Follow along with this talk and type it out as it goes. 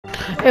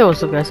Hey,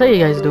 what's up guys, how you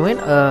guys doing?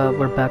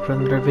 We're back for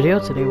another video.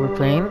 Today we're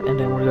playing and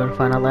then we're gonna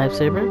find a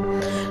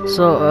lightsaber.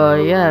 So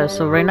yeah,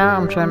 so right now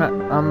I'm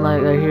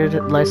like, I hear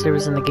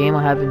lightsabers in the game.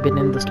 I haven't been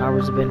in the Star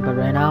Wars event, but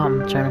right now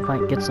I'm trying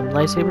to get some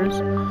lightsabers.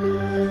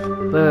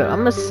 But I'm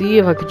gonna see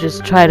if I could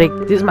just try to,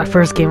 this is my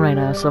first game right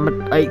now, so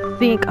I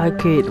think I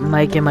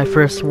might get my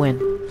first win.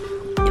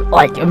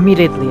 Like,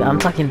 immediately, I'm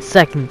talking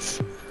seconds.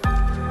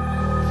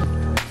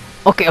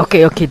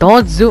 Okay,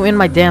 don't zoom in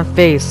my damn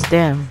face,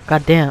 damn,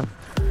 goddamn.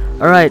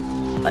 Alright,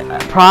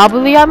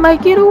 probably I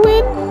might get a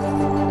win.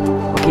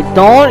 Okay,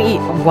 don't eat.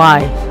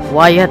 Why?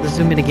 Why you have to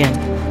zoom in again?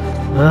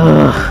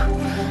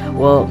 Ugh.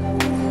 Well,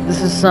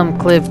 this is some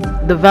clip.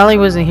 The Valley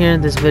wasn't here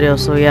in this video,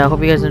 so yeah, I hope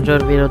you guys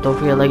enjoyed the video. Don't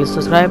forget to like and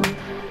subscribe.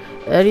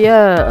 And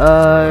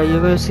yeah, you're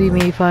gonna see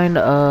me find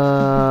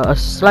a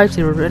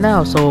lightsaber right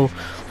now. So.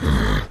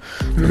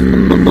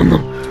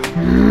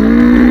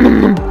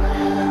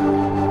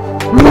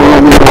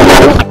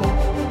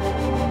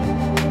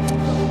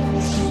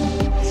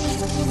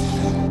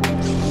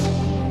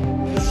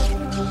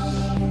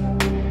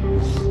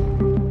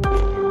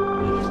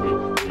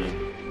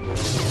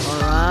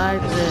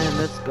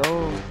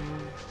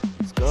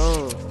 Let's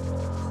go.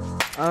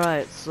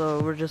 Alright, so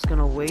we're just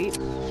gonna wait.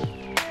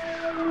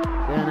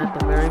 And at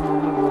the very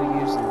moment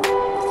we'll use it.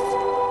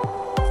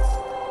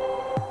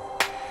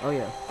 Oh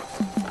yeah.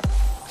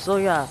 So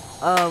yeah,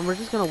 we're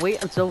just gonna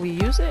wait until we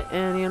use it,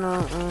 and you know,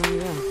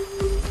 yeah.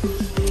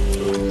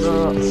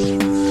 So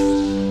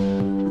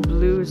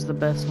blue is the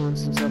best one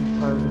since I'm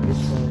part of the good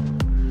side.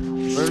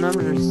 But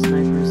remember, there's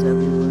snipers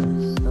everywhere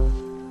and stuff.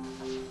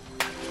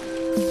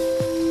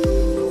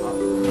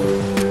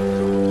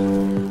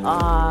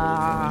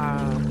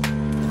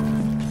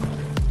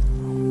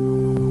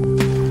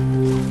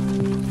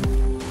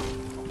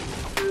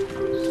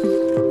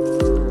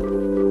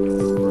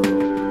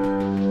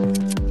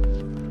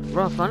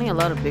 Bro, I'm finding a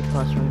lot of big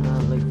pots right now,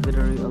 like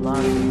literally a lot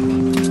of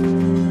big pots.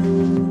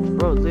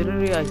 Bro,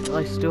 literally I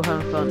still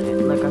haven't found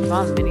it. Like, I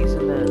found minis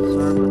in that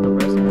server, but the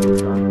rest I haven't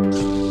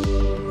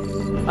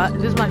found.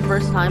 This is my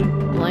first time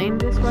playing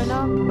this right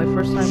now. My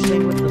first time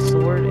playing with the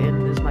sword,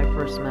 and this is my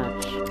first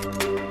match.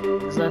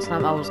 Because last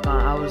time I was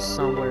gone, I was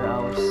somewhere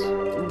else.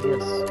 Ooh,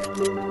 yes.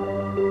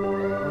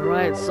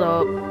 Alright,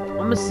 so I'm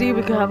gonna see if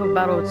we can have a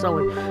battle with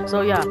someone.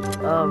 So yeah,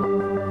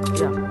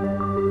 yeah.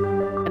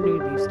 I knew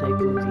these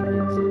tycoons even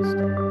exist.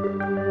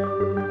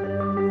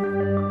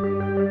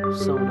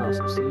 Someone else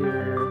is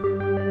here.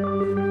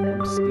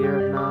 I'm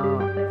scared now.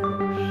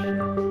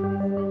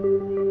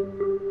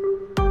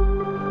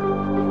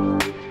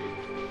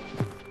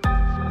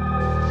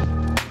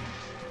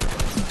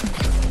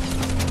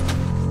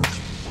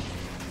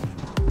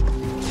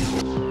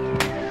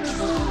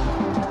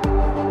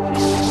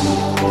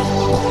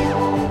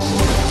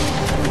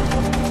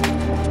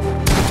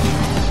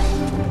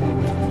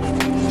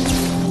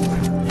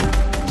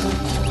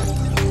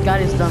 Got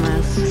his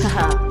dumbass.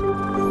 Haha.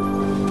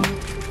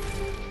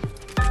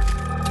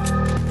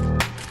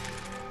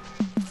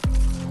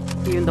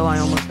 Even though I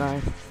almost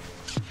died.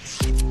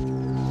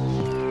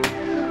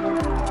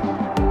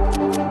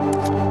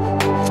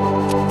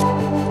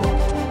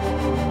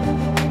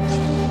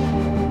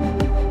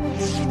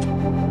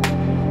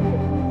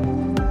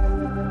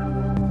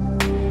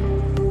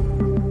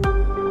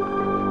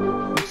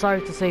 I'm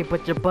sorry to say,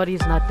 but your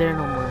buddy's not there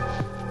no more.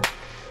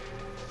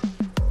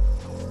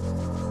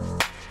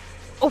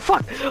 Oh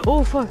fuck!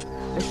 Oh fuck!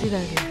 I see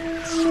that here.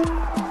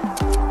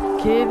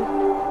 Kid,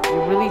 you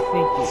really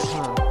think it,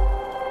 huh?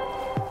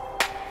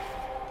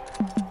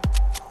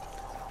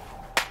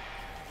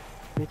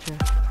 Bitch.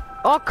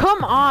 Oh,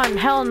 come on!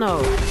 Hell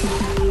no!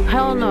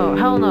 Hell no!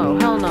 Hell no!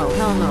 Hell no!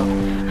 Hell no!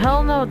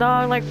 Hell no,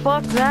 dog! Like,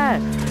 fuck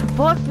that!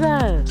 Fuck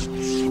that!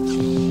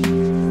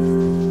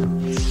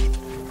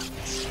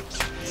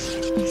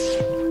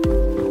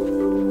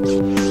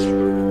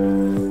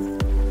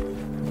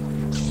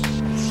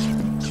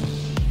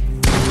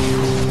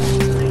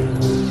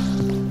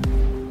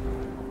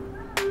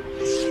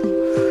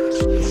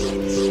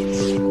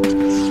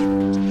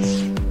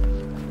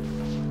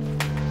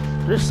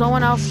 There's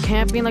someone else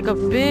camping like a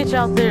bitch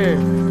out there.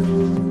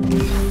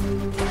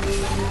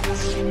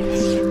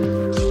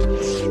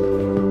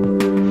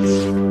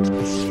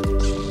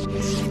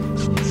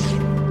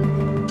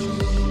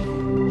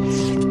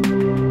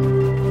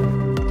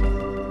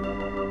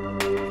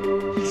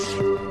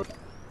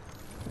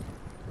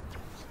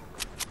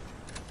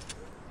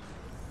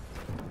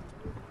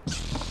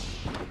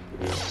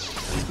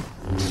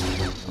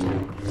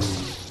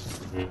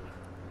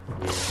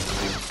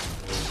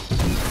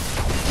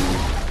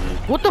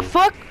 What the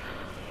fuck?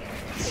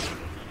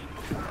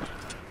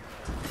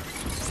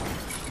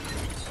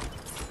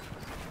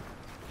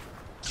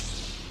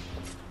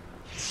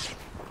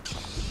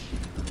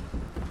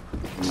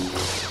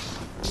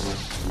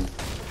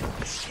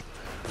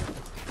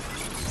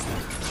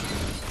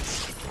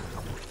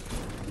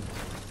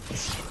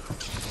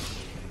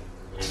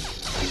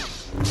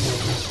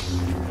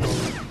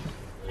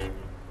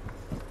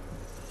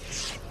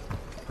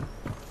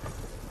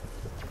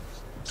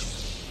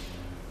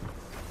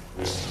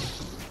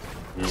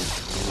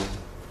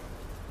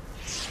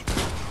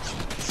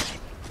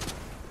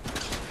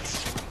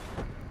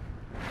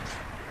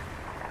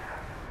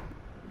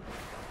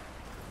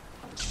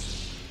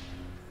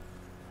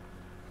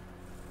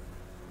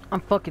 I'm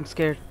fucking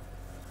scared.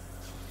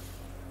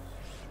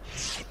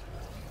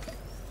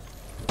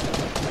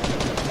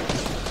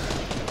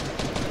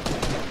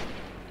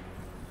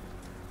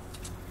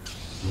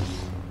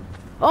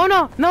 Oh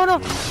no, no, no.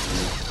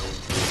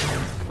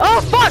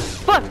 Oh fuck,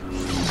 fuck.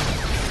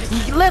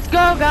 Let's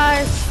go,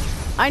 guys.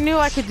 I knew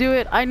I could do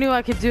it. I knew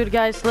I could do it,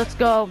 guys. Let's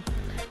go.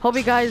 Hope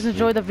you guys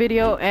enjoyed the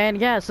video, and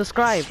yeah,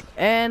 subscribe.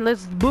 And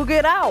let's boog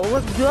it out.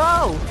 Let's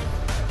go.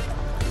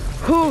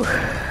 Whew.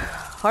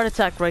 Heart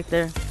attack right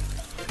there.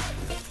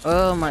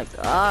 Oh my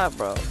god,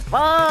 bro.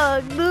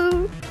 Fuck,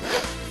 dude.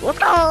 Let's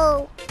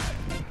go.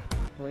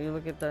 Well, you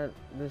look at that.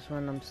 This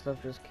random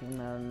stuff just came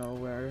out of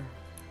nowhere.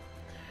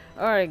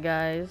 Alright,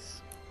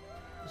 guys.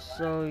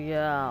 So,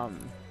 yeah.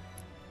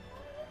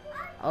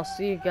 I'll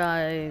see you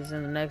guys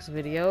in the next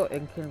video.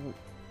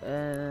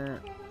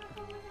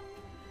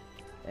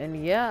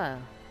 And yeah.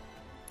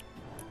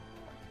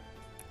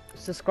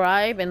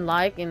 Subscribe and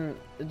like and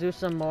do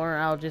some more.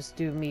 I'll just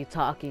do me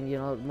talking, you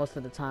know, most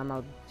of the time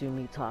I'll do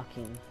me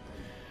talking.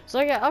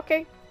 So yeah,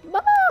 okay.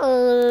 Bye.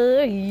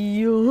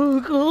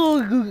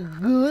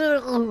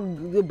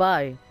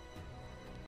 Goodbye.